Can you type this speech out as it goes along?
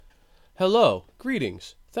Hello,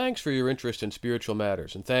 greetings. Thanks for your interest in spiritual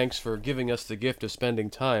matters, and thanks for giving us the gift of spending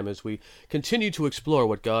time as we continue to explore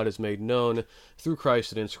what God has made known through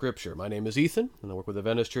Christ and in Scripture. My name is Ethan, and I work with the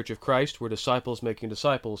Venice Church of Christ. We're disciples making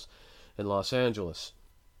disciples in Los Angeles.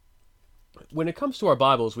 When it comes to our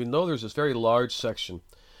Bibles, we know there's this very large section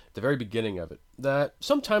at the very beginning of it that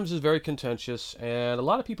sometimes is very contentious, and a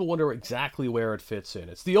lot of people wonder exactly where it fits in.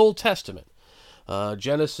 It's the Old Testament,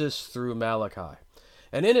 Genesis through Malachi.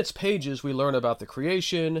 And in its pages, we learn about the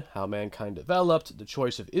creation, how mankind developed, the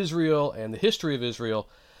choice of Israel, and the history of Israel,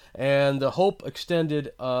 and the hope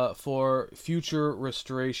extended for future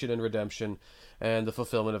restoration and redemption, and the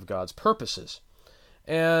fulfillment of God's purposes.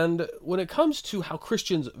 And when it comes to how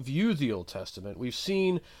Christians view the Old Testament, we've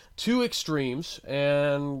seen two extremes,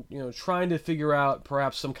 and trying to figure out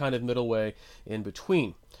perhaps some kind of middle way in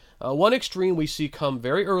between. One extreme we see come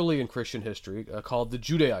very early in Christian history, called the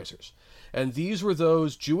Judaizers. And these were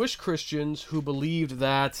those Jewish Christians who believed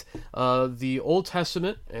that the Old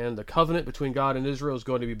Testament and the covenant between God and Israel is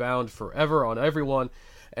going to be bound forever on everyone,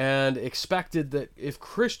 and expected that if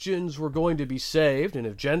Christians were going to be saved, and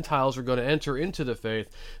if Gentiles were going to enter into the faith,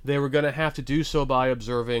 they were going to have to do so by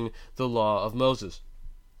observing the law of Moses.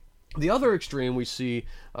 The other extreme we see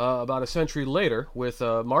about a century later with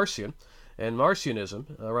Marcion and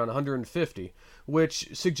Marcionism, around 150, which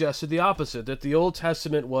suggested the opposite, that the Old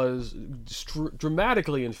Testament was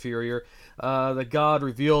dramatically inferior, that God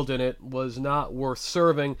revealed in it was not worth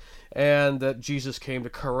serving, and that Jesus came to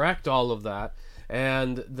correct all of that,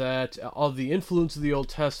 and that all the influence of the Old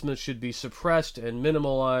Testament should be suppressed and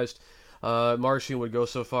minimalized. Marcion would go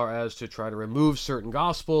so far as to try to remove certain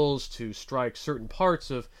Gospels, to strike certain parts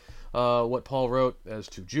of what Paul wrote as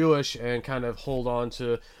too Jewish, and kind of hold on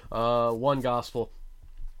to one Gospel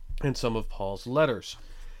in some of Paul's letters.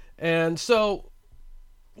 And so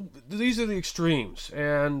these are the extremes,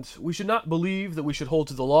 and we should not believe that we should hold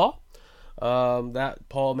to the law. That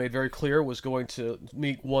Paul made very clear was going to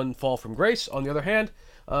make one fall from grace. On the other hand,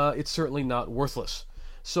 it's certainly not worthless.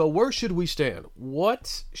 So where should we stand?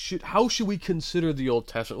 How should we consider the Old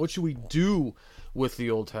Testament? What should we do with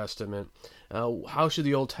the Old Testament? How should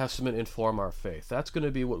the Old Testament inform our faith? That's going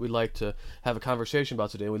to be what we'd like to have a conversation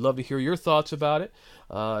about today. We'd love to hear your thoughts about it.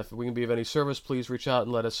 If we can be of any service, please reach out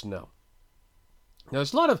and let us know. Now,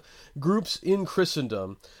 there's a lot of groups in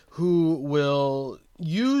Christendom who will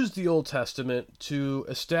use the Old Testament to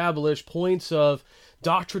establish points of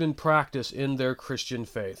doctrine and practice in their Christian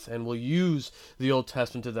faith, and will use the Old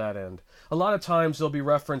Testament to that end. A lot of times there'll be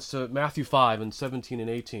reference to Matthew 5 and 17 and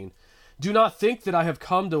 18. Do not think that I have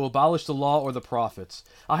come to abolish the law or the prophets.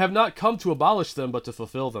 I have not come to abolish them, but to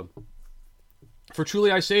fulfill them. For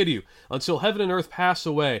truly I say to you, until heaven and earth pass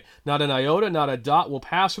away, not an iota, not a dot will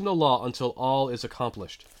pass from the law until all is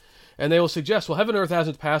accomplished. And they will suggest, well, heaven and earth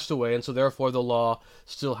hasn't passed away, and so therefore the law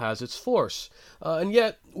still has its force. And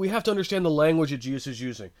yet, we have to understand the language that Jesus is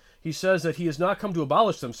using. He says that he has not come to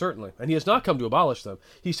abolish them, certainly. And he has not come to abolish them.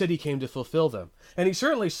 He said he came to fulfill them. And he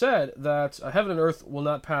certainly said that heaven and earth will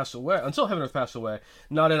not pass away. Until heaven and earth pass away,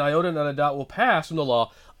 not an iota, not a dot will pass from the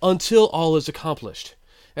law until all is accomplished.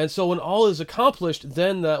 And so when all is accomplished,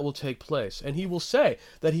 then that will take place. And he will say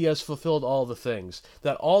that he has fulfilled all the things,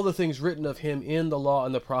 that all the things written of him in the law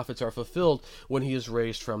and the prophets are fulfilled when he is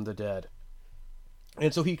raised from the dead.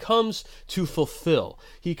 And so he comes to fulfill.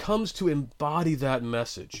 He comes to embody that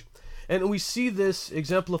message. And we see this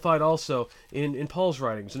exemplified also in Paul's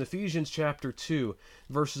writings, in Ephesians chapter 2,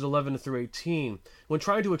 verses 11 through 18. When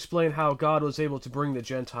trying to explain how God was able to bring the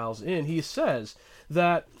Gentiles in, he says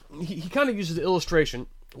that he kind of uses the illustration,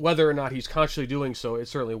 whether or not he's consciously doing so, it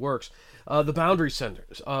certainly works, the boundary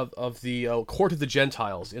centers of the court of the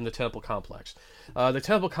Gentiles in the temple complex. The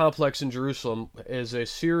temple complex in Jerusalem is a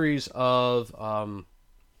series of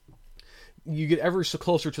you get ever so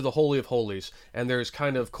closer to the Holy of Holies, and there's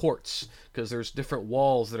kind of courts, because there's different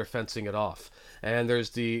walls that are fencing it off. And there's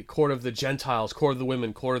the court of the Gentiles, court of the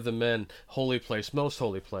women, court of the men, holy place, most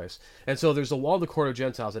holy place. And so there's a wall of the court of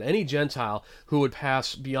Gentiles, and any Gentile who would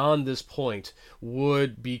pass beyond this point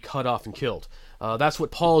would be cut off and killed. That's what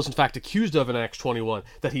Paul is in fact accused of in Acts 21,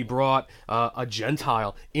 that he brought a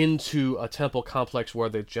Gentile into a temple complex where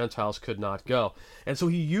the Gentiles could not go. And so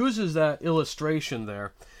he uses that illustration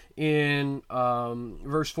there in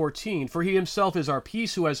verse 14. For he himself is our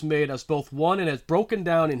peace, who has made us both one and has broken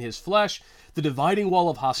down in his flesh the dividing wall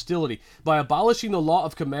of hostility, by abolishing the law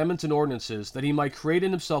of commandments and ordinances, that he might create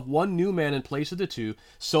in himself one new man in place of the two,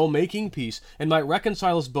 so making peace, and might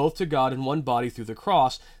reconcile us both to God in one body through the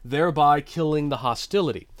cross, thereby killing the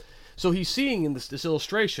hostility. So he's seeing in this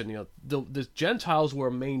illustration, the Gentiles were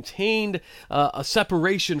maintained a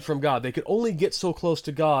separation from God. They could only get so close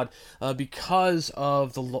to God because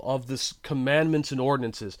of this commandments and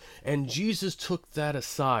ordinances. And Jesus took that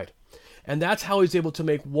aside. And that's how he's able to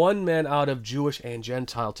make one man out of Jewish and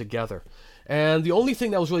Gentile together. And the only thing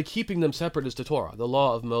that was really keeping them separate is the Torah, the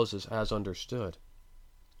law of Moses as understood.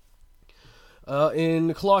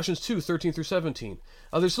 In Colossians 2:13 through 17.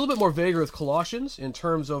 There's a little bit more vaguer with Colossians in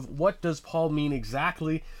terms of what does Paul mean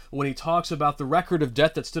exactly when he talks about the record of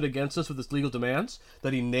debt that stood against us with its legal demands,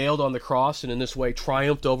 that he nailed on the cross and in this way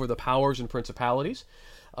triumphed over the powers and principalities.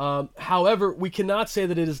 However, we cannot say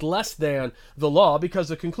that it is less than the law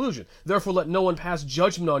because of the conclusion. Therefore, let no one pass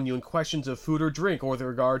judgment on you in questions of food or drink, or with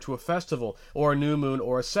regard to a festival, or a new moon,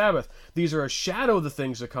 or a Sabbath. These are a shadow of the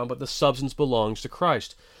things to come, but the substance belongs to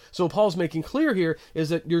Christ. So Paul's making clear here is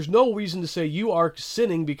that there's no reason to say you are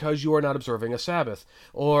sinning because you are not observing a Sabbath,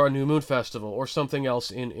 or a new moon festival, or something else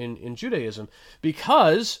in Judaism,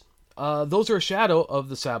 because those are a shadow of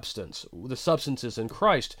the substance is in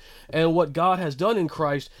Christ. And what God has done in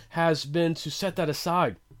Christ has been to set that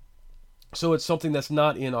aside. So it's something that's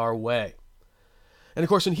not in our way. And of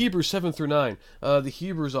course in Hebrews 7 through 9, the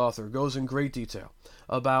Hebrews author goes in great detail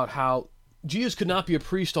about how Jesus could not be a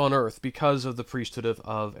priest on earth because of the priesthood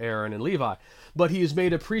of Aaron and Levi, but he is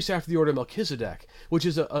made a priest after the order of Melchizedek, which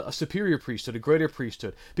is a superior priesthood, a greater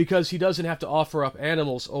priesthood, because he doesn't have to offer up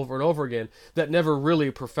animals over and over again that never really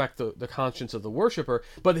perfect the conscience of the worshiper,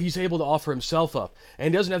 but he's able to offer himself up.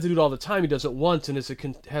 And he doesn't have to do it all the time, he does it once, and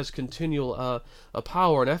has continual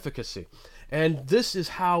power and efficacy. And this is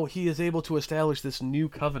how he is able to establish this new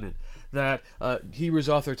covenant that Hebrews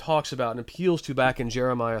author talks about and appeals to back in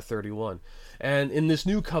Jeremiah 31. And in this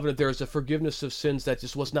new covenant, there is a forgiveness of sins that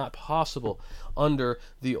just was not possible under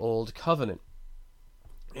the old covenant.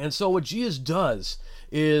 And so what Jesus does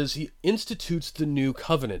is he institutes the new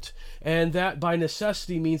covenant, and that by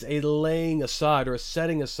necessity means a laying aside or a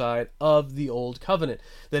setting aside of the old covenant,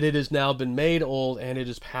 that it has now been made old and it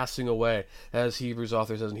is passing away, as Hebrews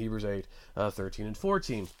author says in Hebrews 8, 13 and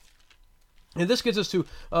 14. And this gets us to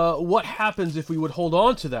what happens if we would hold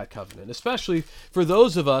on to that covenant, especially for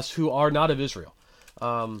those of us who are not of Israel.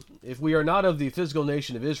 If we are not of the physical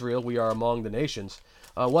nation of Israel, we are among the nations.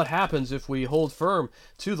 What happens if we hold firm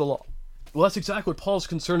to the law? Well, that's exactly what Paul's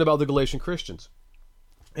concerned about the Galatian Christians.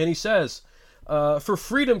 And he says, for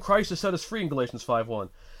freedom Christ has set us free in Galatians 5:1.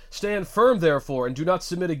 Stand firm, therefore, and do not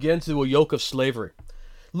submit again to a yoke of slavery.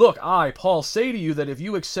 Look, I, Paul, say to you that if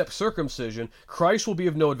you accept circumcision, Christ will be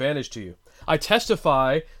of no advantage to you. I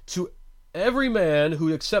testify to every man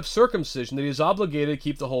who accepts circumcision that he is obligated to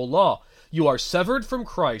keep the whole law. You are severed from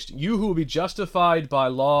Christ. You who will be justified by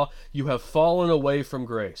law, you have fallen away from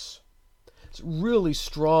grace. It's a really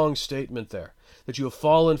strong statement there, that you have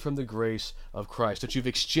fallen from the grace of Christ, that you've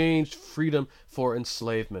exchanged freedom for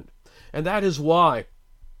enslavement. And that is why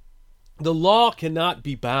the law cannot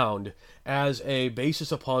be bound as a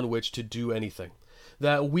basis upon which to do anything.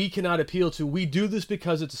 That we cannot appeal to, we do this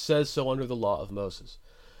because it says so under the law of Moses.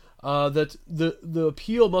 That the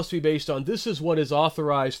appeal must be based on this is what is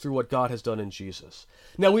authorized through what God has done in Jesus.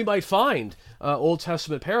 Now we might find Old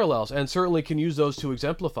Testament parallels and certainly can use those to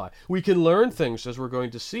exemplify. We can learn things as we're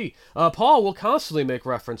going to see. Paul will constantly make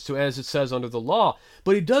reference to as it says under the law,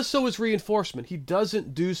 but he does so as reinforcement. He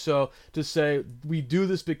doesn't do so to say we do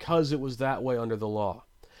this because it was that way under the law.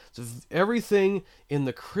 So everything in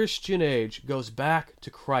the Christian age goes back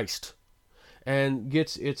to Christ and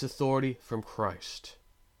gets its authority from Christ.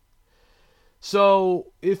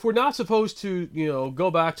 So if we're not supposed to,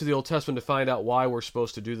 go back to the Old Testament to find out why we're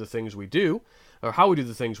supposed to do the things we do, or how we do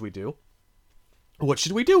the things we do, what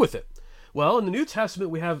should we do with it? Well, in the New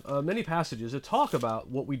Testament, we have many passages that talk about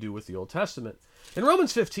what we do with the Old Testament. In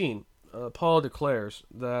Romans 15, Paul declares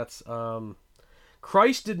that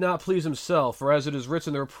Christ did not please himself, for as it is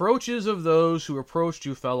written, the reproaches of those who reproached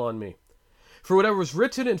you fell on me. For whatever was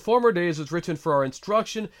written in former days was written for our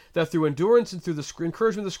instruction, that through endurance and through the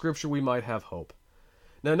encouragement of the Scripture we might have hope.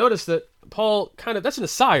 Now notice that Paul that's an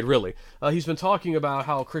aside really. He's been talking about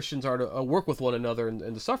how Christians are to work with one another and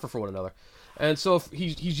to suffer for one another. And so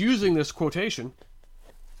he's using this quotation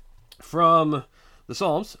from the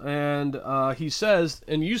Psalms, and he says,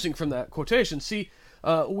 and using from that quotation,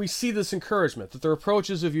 we see this encouragement, that the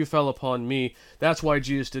reproaches of you fell upon me. That's why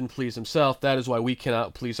Jesus didn't please himself. That is why we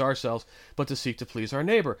cannot please ourselves, but to seek to please our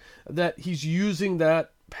neighbor. That he's using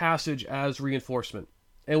that passage as reinforcement.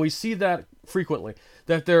 And we see that frequently,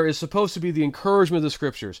 that there is supposed to be the encouragement of the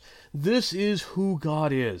Scriptures. This is who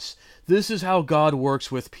God is. This is how God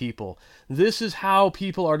works with people. This is how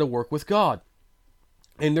people are to work with God.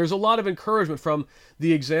 And there's a lot of encouragement from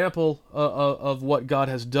the example of what God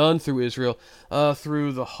has done through Israel,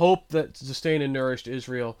 through the hope that sustained and nourished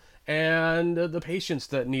Israel, and the patience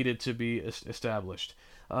that needed to be established.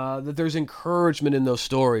 That there's encouragement in those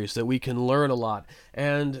stories, that we can learn a lot,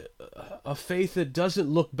 and a faith that doesn't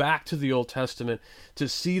look back to the Old Testament to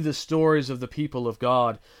see the stories of the people of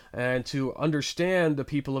God and to understand the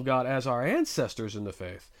people of God as our ancestors in the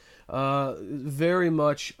faith. Very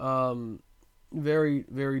much, very,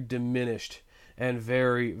 very diminished and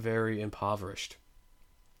very, very impoverished.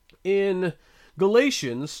 In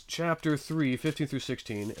Galatians chapter 3, 15 through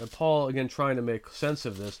 16, Paul, again trying to make sense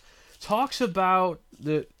of this, talks about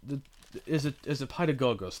the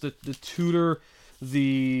pedagogos, the tutor,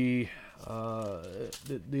 the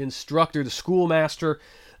instructor, the schoolmaster.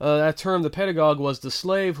 That term, the pedagogue, was the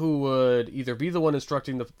slave who would either be the one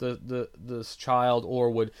instructing the child or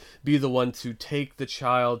would be the one to take the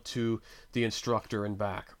child to the instructor and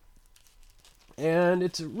back. And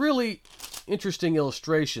it's a really interesting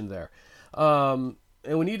illustration there. And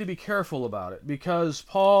we need to be careful about it, because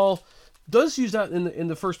Paul does use that in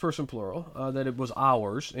the first person plural, that it was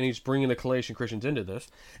ours, and he's bringing the Galatian Christians into this.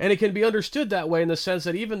 And it can be understood that way in the sense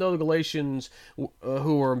that even though the Galatians,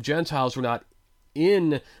 who were Gentiles, were not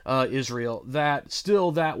in Israel, that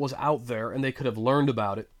still that was out there, and they could have learned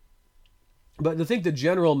about it. But I think the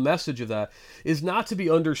general message of that is not to be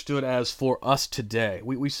understood as for us today.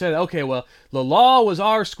 We said, okay, well, the law was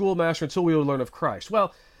our schoolmaster until we would learn of Christ.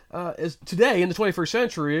 Well, as today, in the 21st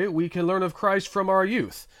century, we can learn of Christ from our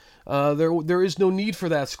youth. There is no need for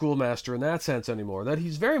that schoolmaster in that sense anymore. That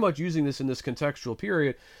he's very much using this in this contextual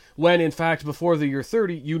period, when in fact before the year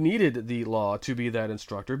 30 you needed the law to be that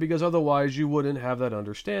instructor, because otherwise you wouldn't have that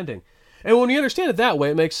understanding. And when you understand it that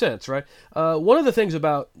way, it makes sense, right? One of the things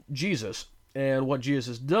about Jesus and what Jesus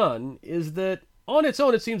has done is that on its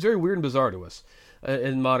own it seems very weird and bizarre to us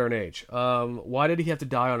in modern age. Why did he have to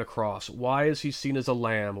die on a cross? Why is he seen as a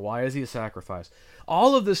lamb? Why is he a sacrifice?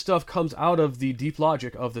 All of this stuff comes out of the deep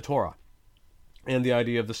logic of the Torah and the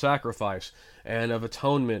idea of the sacrifice and of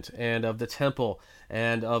atonement and of the temple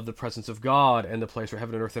and of the presence of God and the place where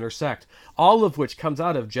heaven and earth intersect, all of which comes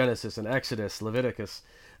out of Genesis and Exodus, Leviticus,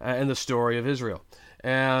 and the story of Israel.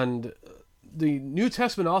 And the New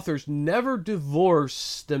Testament authors never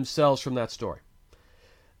divorce themselves from that story.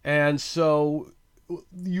 And so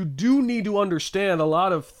you do need to understand a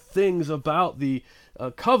lot of things about the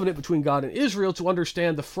covenant between God and Israel to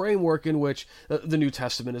understand the framework in which the New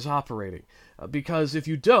Testament is operating. Because if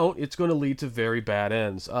you don't, it's going to lead to very bad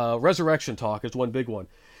ends. Resurrection talk is one big one,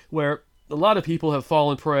 where a lot of people have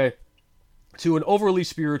fallen prey to an overly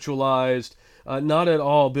spiritualized, not at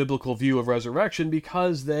all biblical view of resurrection,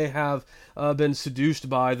 because they have been seduced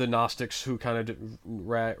by the Gnostics, who kind of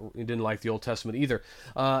didn't like the Old Testament either,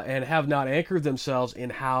 and have not anchored themselves in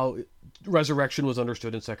how resurrection was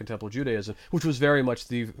understood in Second Temple Judaism, which was very much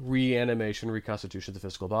the reanimation, reconstitution of the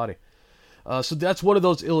physical body. So that's one of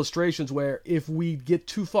those illustrations where if we get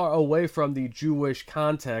too far away from the Jewish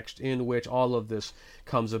context in which all of this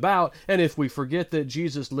comes about, and if we forget that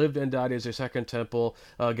Jesus lived and died as a Second Temple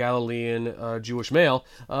Galilean Jewish male,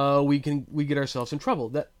 we get ourselves in trouble.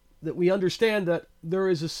 That we understand that there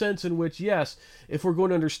is a sense in which, yes, if we're going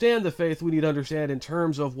to understand the faith, we need to understand in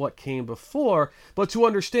terms of what came before, but to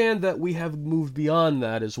understand that we have moved beyond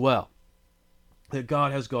that as well. That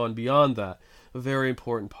God has gone beyond that. A very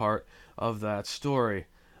important part of that story.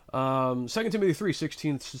 2 Timothy 3,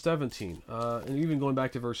 16 to 17, and even going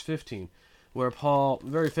back to verse 15, where Paul,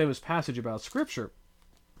 very famous passage about Scripture,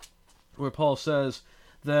 where Paul says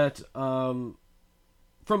that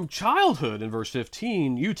from childhood, in verse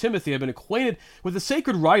 15, you, Timothy, have been acquainted with the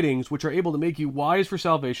sacred writings which are able to make you wise for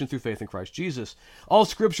salvation through faith in Christ Jesus. All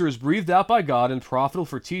Scripture is breathed out by God and profitable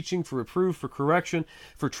for teaching, for reproof, for correction,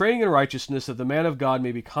 for training in righteousness, that the man of God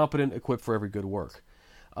may be competent, equipped for every good work.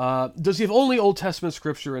 Does he have only Old Testament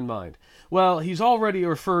Scripture in mind? Well, he's already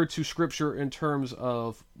referred to Scripture in terms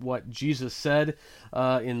of what Jesus said,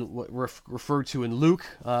 in what referred to in Luke.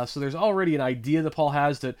 So there's already an idea that Paul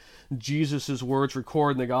has that Jesus' words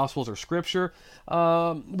recorded in the Gospels are Scripture.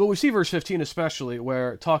 But we see verse 15 especially,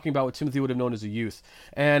 where talking about what Timothy would have known as a youth.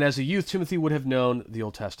 And as a youth, Timothy would have known the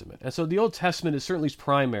Old Testament. And so the Old Testament is certainly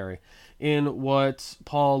primary in what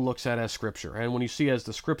Paul looks at as Scripture. And when you see, as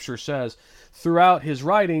the Scripture says, throughout his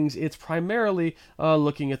writings, it's primarily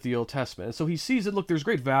looking at the Old Testament. And so he sees that, look, there's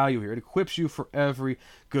great value here. It equips you for every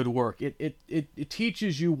good work. It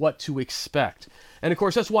teaches you what to expect. And of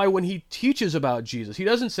course, that's why when he teaches about Jesus, he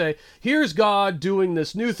doesn't say, here's God doing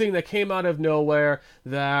this new thing that came out of nowhere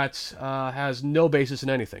that has no basis in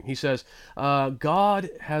anything. He says,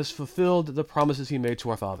 God has fulfilled the promises he made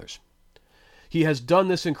to our fathers. He has done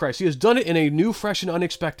this in Christ. He has done it in a new, fresh, and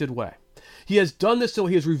unexpected way. He has done this, so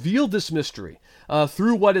he has revealed this mystery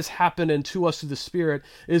through what has happened and to us through the Spirit.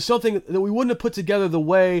 It is something that we wouldn't have put together the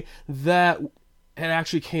way that it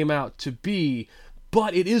actually came out to be,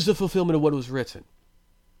 but it is the fulfillment of what was written.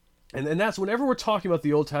 And that's whenever we're talking about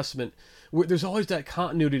the Old Testament, there's always that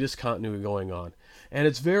continuity, discontinuity going on. And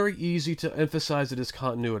it's very easy to emphasize the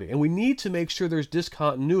discontinuity. And we need to make sure there's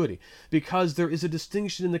discontinuity because there is a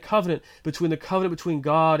distinction in the covenant between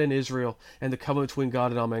God and Israel and the covenant between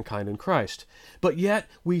God and all mankind in Christ. But yet,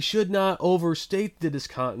 we should not overstate the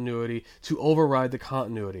discontinuity to override the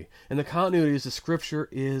continuity. And the continuity is the Scripture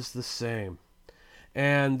is the same.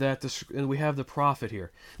 And we have the prophet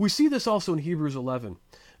here. We see this also in Hebrews 11.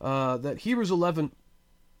 That Hebrews 11,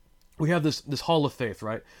 we have this hall of faith,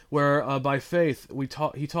 right? Where by faith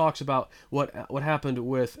he talks about what happened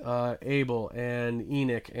with Abel and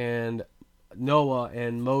Enoch and Noah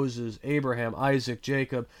and Moses, Abraham, Isaac,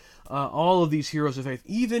 Jacob, all of these heroes of faith,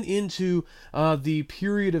 even into the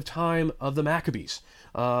period of time of the Maccabees,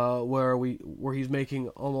 where he's making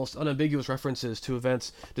almost unambiguous references to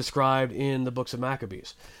events described in the books of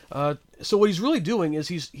Maccabees. So what he's really doing is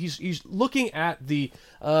he's looking at the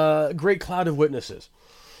great cloud of witnesses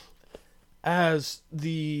as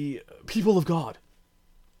the people of God.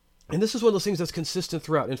 And this is one of those things that's consistent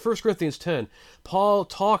throughout. In 1 Corinthians 10, Paul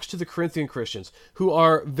talks to the Corinthian Christians, who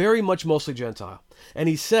are very much mostly Gentile. And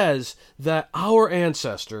he says that our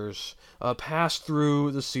ancestors passed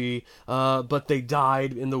through the sea, but they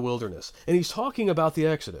died in the wilderness. And he's talking about the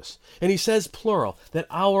Exodus. And he says, plural, that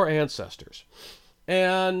our ancestors.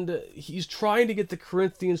 And he's trying to get the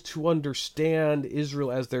Corinthians to understand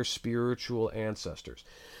Israel as their spiritual ancestors.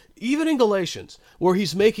 Even in Galatians, where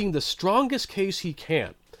he's making the strongest case he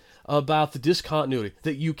can about the discontinuity,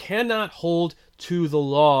 that you cannot hold to the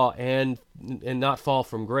law and not fall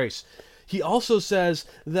from grace. He also says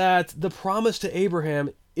that the promise to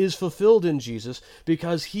Abraham is fulfilled in Jesus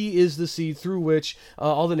because he is the seed through which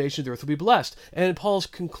all the nations of the earth will be blessed. And Paul's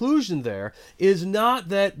conclusion there is not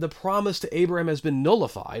that the promise to Abraham has been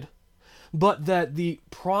nullified, but that the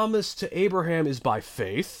promise to Abraham is by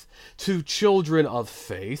faith, to children of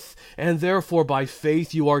faith, and therefore by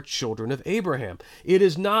faith you are children of Abraham. It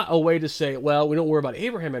is not a way to say, well, we don't worry about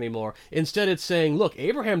Abraham anymore. Instead, it's saying, look,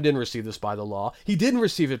 Abraham didn't receive this by the law. He didn't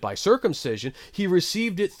receive it by circumcision. He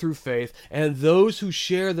received it through faith, and those who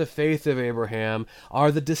share the faith of Abraham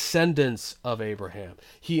are the descendants of Abraham.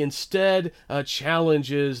 He instead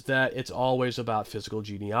challenges that it's always about physical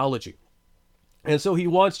genealogy. And so he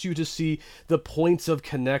wants you to see the points of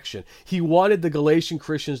connection. He wanted the Galatian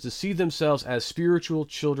Christians to see themselves as spiritual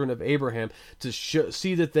children of Abraham, to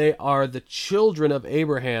see that they are the children of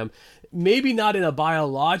Abraham, maybe not in a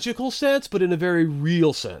biological sense, but in a very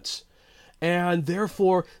real sense. And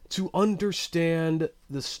therefore, to understand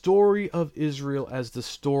the story of Israel as the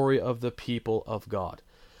story of the people of God.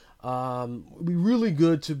 It'd be really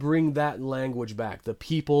good to bring that language back, the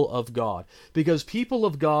people of God, because people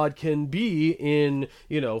of God can be in,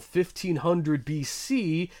 1500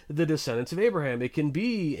 BC, the descendants of Abraham. It can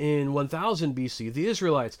be in 1000 BC, the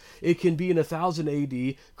Israelites. It can be in 1000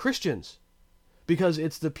 AD, Christians, because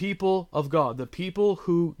it's the people of God, the people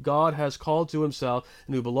who God has called to himself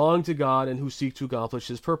and who belong to God and who seek to accomplish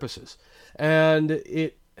his purposes. And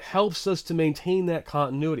it helps us to maintain that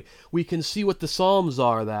continuity. We can see what the Psalms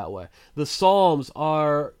are that way. The Psalms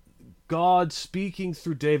are God speaking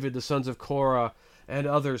through David, the sons of Korah, and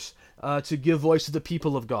others to give voice to the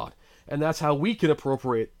people of God. And that's how we can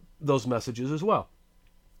appropriate those messages as well.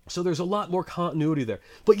 So there's a lot more continuity there.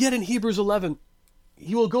 But yet in Hebrews 11,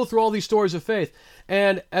 he will go through all these stories of faith,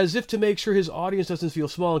 and as if to make sure his audience doesn't feel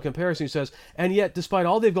small in comparison, he says, and yet despite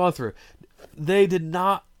all they've gone through, they did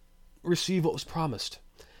not receive what was promised.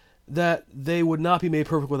 That they would not be made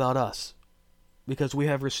perfect without us, because we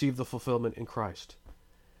have received the fulfillment in Christ.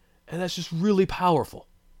 And that's just really powerful.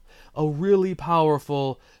 A really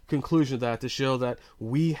powerful conclusion of that, to show that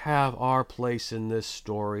we have our place in this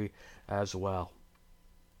story as well.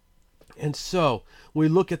 And so, we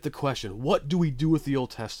look at the question, what do we do with the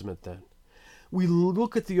Old Testament then? We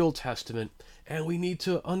look at the Old Testament, and we need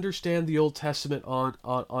to understand the Old Testament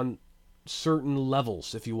on certain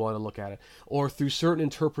levels, if you want to look at it, or through certain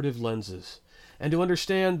interpretive lenses, and to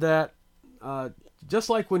understand that just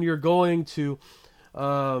like when you're going to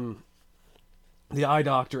the eye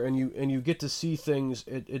doctor and you get to see things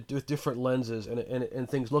with different lenses, and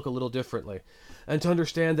things look a little differently, and to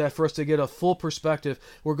understand that for us to get a full perspective,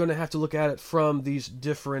 we're going to have to look at it from these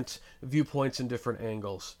different viewpoints and different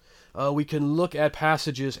angles. We can look at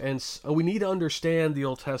passages, and we need to understand the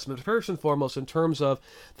Old Testament first and foremost in terms of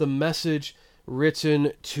the message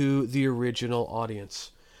written to the original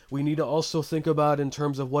audience. We need to also think about in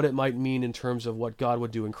terms of what it might mean in terms of what God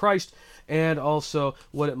would do in Christ, and also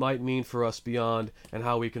what it might mean for us beyond and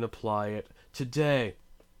how we can apply it today.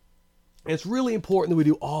 And it's really important that we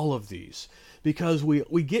do all of these because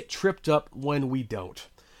we get tripped up when we don't.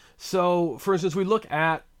 So, for instance, we look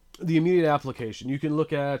at the immediate application. You can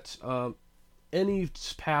look at any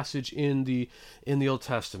passage in the Old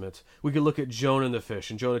Testament. We could look at Jonah and the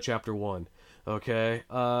fish in Jonah chapter 1. Okay,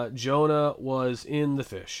 Jonah was in the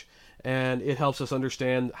fish, and it helps us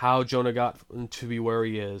understand how Jonah got to be where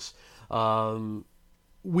he is.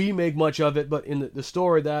 We make much of it, but in the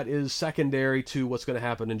story, that is secondary to what's going to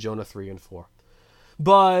happen in Jonah 3 and 4.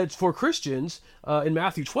 But for Christians, in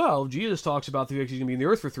Matthew 12, Jesus talks about the fact he's going to be in the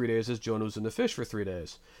earth for 3 days as Jonah was in the fish for 3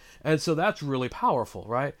 days. And so that's really powerful,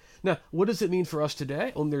 right? Now, what does it mean for us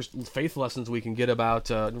today? Well, there's faith lessons we can get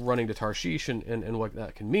about running to Tarshish and what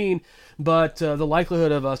that can mean. But the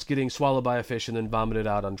likelihood of us getting swallowed by a fish and then vomited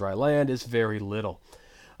out on dry land is very little.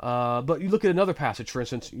 But you look at another passage, for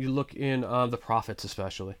instance, you look in the prophets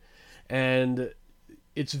especially. And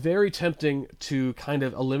it's very tempting to kind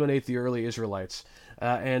of eliminate the early Israelites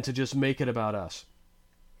and to just make it about us.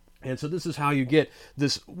 And so this is how you get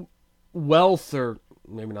this wealth, or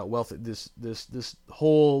maybe not wealth, this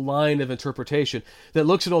whole line of interpretation that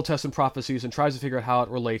looks at Old Testament prophecies and tries to figure out how it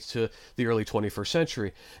relates to the early 21st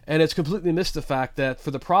century. And it's completely missed the fact that for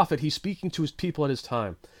the prophet, he's speaking to his people at his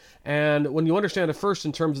time. And when you understand it first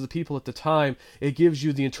in terms of the people at the time, it gives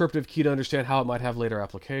you the interpretive key to understand how it might have later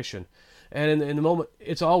application. And in the moment,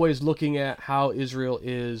 it's always looking at how Israel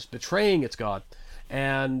is betraying its God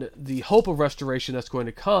and the hope of restoration that's going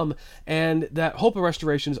to come. And that hope of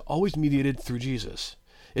restoration is always mediated through Jesus.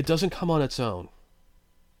 It doesn't come on its own.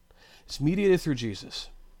 It's mediated through Jesus.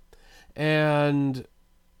 And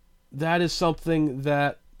that is something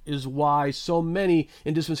that is why so many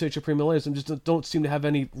in dispensational premillennialism just don't seem to have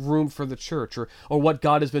any room for the church or what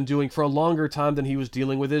God has been doing for a longer time than he was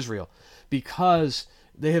dealing with Israel. Because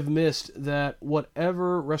they have missed that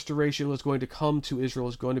whatever restoration was going to come to Israel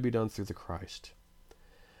is going to be done through the Christ.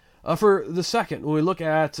 For the second, when we look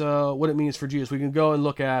at what it means for Jesus, we can go and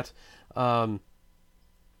look at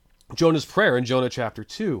Jonah's prayer in Jonah chapter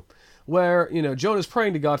 2, where Jonah's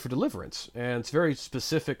praying to God for deliverance, and it's very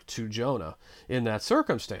specific to Jonah in that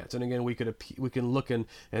circumstance. And again, we can look and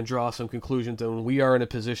draw some conclusions that when we are in a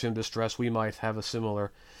position of distress, we might have a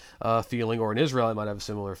similar feeling, or an Israelite might have a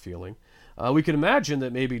similar feeling. We can imagine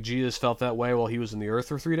that maybe Jesus felt that way while he was in the earth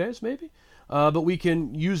for 3 days, maybe. But we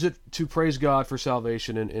can use it to praise God for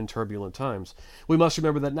salvation in turbulent times. We must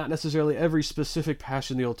remember that not necessarily every specific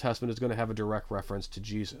passage in the Old Testament is going to have a direct reference to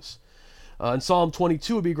Jesus. And Psalm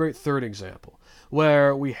 22 would be a great third example,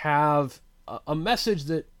 where we have a message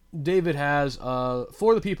that David has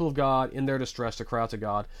for the people of God in their distress to cry out to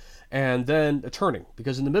God, and then a turning,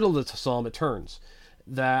 because in the middle of the psalm it turns,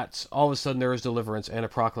 that all of a sudden there is deliverance and a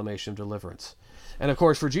proclamation of deliverance. And of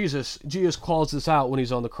course, for Jesus calls this out when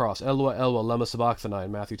he's on the cross. Eloi, Eloi, lema sabachthani,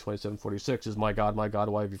 in Matthew 27:46 is, my God,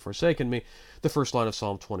 why have you forsaken me? The first line of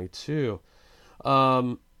Psalm 22.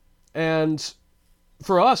 And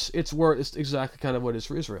for us, it's exactly kind of what it is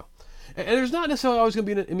for Israel. And there's not necessarily always going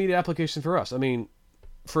to be an immediate application for us. I mean,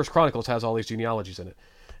 First Chronicles has all these genealogies in it.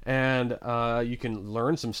 And you can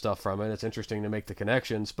learn some stuff from it. It's interesting to make the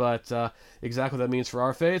connections. But exactly what that means for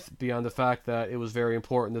our faith, beyond the fact that it was very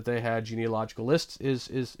important that they had genealogical lists,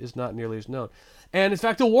 is not nearly as known. And in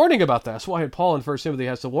fact, a warning about that. That's why Paul in 1 Timothy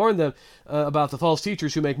has to warn them about the false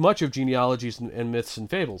teachers who make much of genealogies and myths and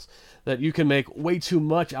fables. That you can make way too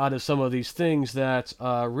much out of some of these things that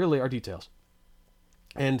really are details.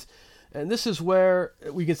 And this is where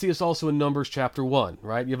we can see this also in Numbers chapter 1,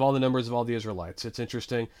 right? You have all the numbers of all the Israelites. It's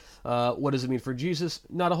interesting. What does it mean for Jesus?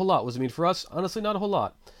 Not a whole lot. What does it mean for us? Honestly, not a whole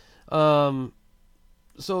lot.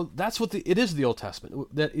 So that's what it is, the Old Testament.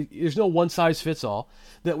 There's no one-size-fits-all,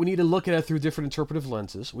 that we need to look at it through different interpretive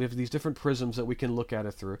lenses. We have these different prisms that we can look at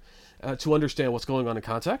it through to understand what's going on in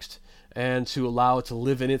context and to allow it to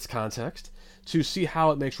live in its context, to see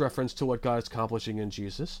how it makes reference to what God is accomplishing in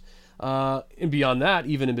Jesus. And beyond that,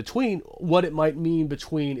 even in between, what it might mean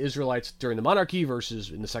between Israelites during the monarchy versus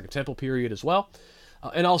in the Second Temple period as well.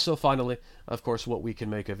 And also, finally, of course, what we can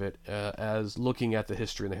make of it as looking at the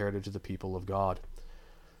history and the heritage of the people of God.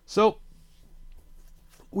 So,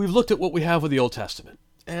 we've looked at what we have with the Old Testament,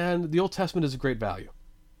 and the Old Testament is of great value.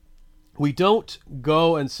 We don't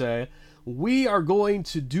go and say, we are going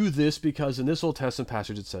to do this because in this Old Testament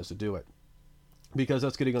passage it says to do it, because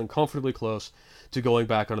that's getting uncomfortably close to going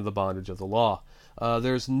back under the bondage of the law.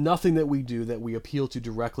 There's nothing that we do that we appeal to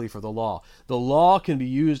directly for the law. The law can be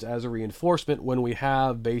used as a reinforcement when we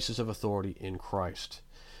have basis of authority in Christ.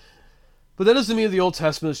 But that doesn't mean the Old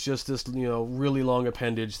Testament is just this, really long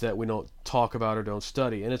appendage that we don't talk about or don't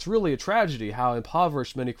study. And it's really a tragedy how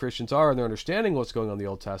impoverished many Christians are in their understanding of what's going on in the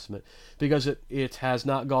Old Testament, because it has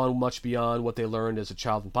not gone much beyond what they learned as a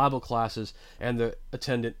child in Bible classes and the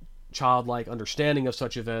attendant childlike understanding of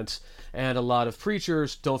such events. And a lot of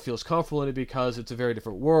preachers don't feel as comfortable in it because it's a very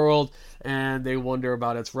different world, and they wonder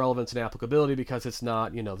about its relevance and applicability because it's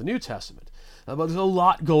not, the New Testament. But there's a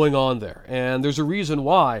lot going on there, and there's a reason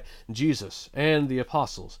why Jesus and the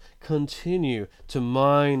apostles continue to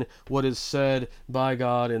mine what is said by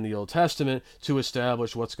God in the Old Testament to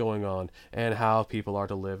establish what's going on and how people are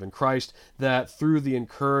to live in Christ, that through the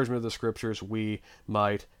encouragement of the Scriptures we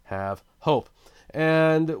might have hope.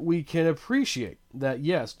 And we can appreciate that,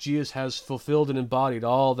 yes, Jesus has fulfilled and embodied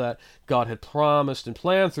all that God had promised and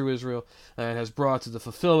planned through Israel, and has brought to the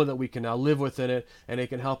fulfillment that we can now live within it, and it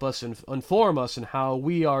can help us and inform us in how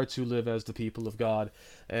we are to live as the people of God,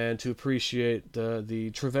 and to appreciate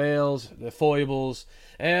the travails, the foibles,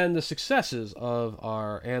 and the successes of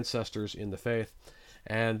our ancestors in the faith,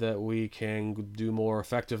 and that we can do more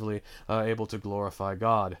effectively able to glorify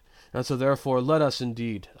God. And so therefore, let us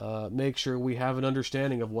indeed make sure we have an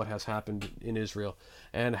understanding of what has happened in Israel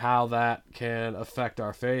and how that can affect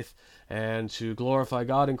our faith, and to glorify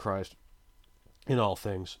God in Christ in all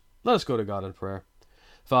things. Let us go to God in prayer.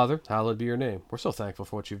 Father, hallowed be your name. We're so thankful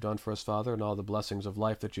for what you've done for us, Father, and all the blessings of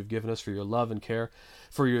life that you've given us, for your love and care,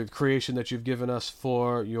 for your creation that you've given us,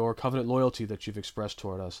 for your covenant loyalty that you've expressed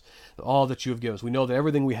toward us, all that you have given us. We know that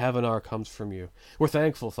everything we have in our comes from you. We're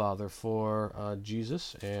thankful, Father, for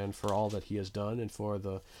Jesus and for all that he has done, and for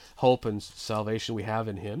the hope and salvation we have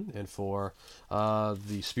in him, and for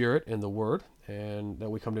the Spirit and the Word, and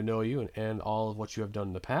that we come to know you and all of what you have done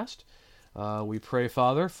in the past. We pray,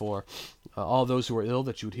 Father, for all those who are ill,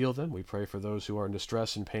 that you would heal them. We pray for those who are in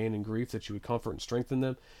distress and pain and grief, that you would comfort and strengthen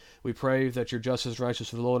them. We pray that your justice and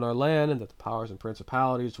righteousness would flow in our land, and that the powers and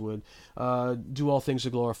principalities would do all things to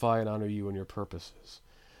glorify and honor you and your purposes.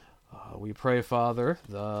 We pray, Father,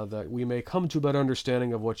 that we may come to a better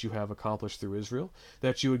understanding of what you have accomplished through Israel,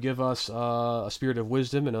 that you would give us a spirit of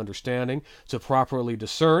wisdom and understanding to properly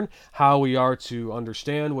discern how we are to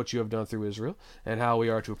understand what you have done through Israel, and how we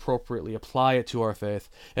are to appropriately apply it to our faith,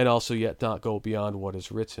 and also yet not go beyond what is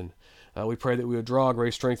written. We pray that we would draw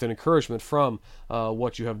great strength and encouragement from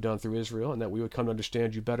what you have done through Israel, and that we would come to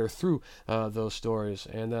understand you better through those stories,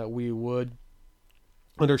 and that we would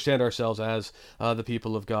understand ourselves as the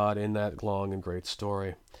people of God in that long and great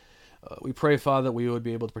story. We pray, Father, that we would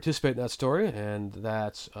be able to participate in that story, and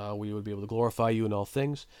that we would be able to glorify you in all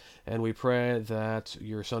things. And we pray that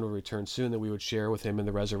your Son will return soon, that we would share with him in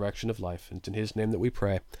the resurrection of life. And it's in his name that we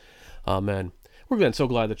pray. Amen. We're again so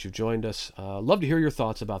glad that you've joined us. Love to hear your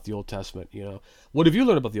thoughts about the Old Testament. What have you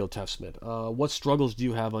learned about the Old Testament? What struggles do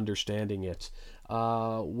you have understanding it?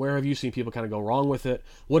 Where have you seen people kind of go wrong with it?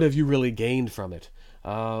 What have you really gained from it?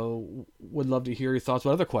 Would love to hear your thoughts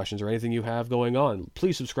about other questions or anything you have going on.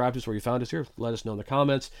 Please subscribe to us where you found us here. Let us know in the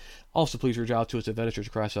comments. Also, please reach out to us at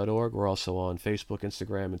AdventistChurchOfChrist.org. We're also on Facebook,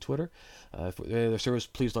 Instagram, and Twitter. If any other service,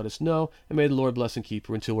 please let us know. And may the Lord bless and keep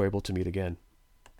you until we're able to meet again.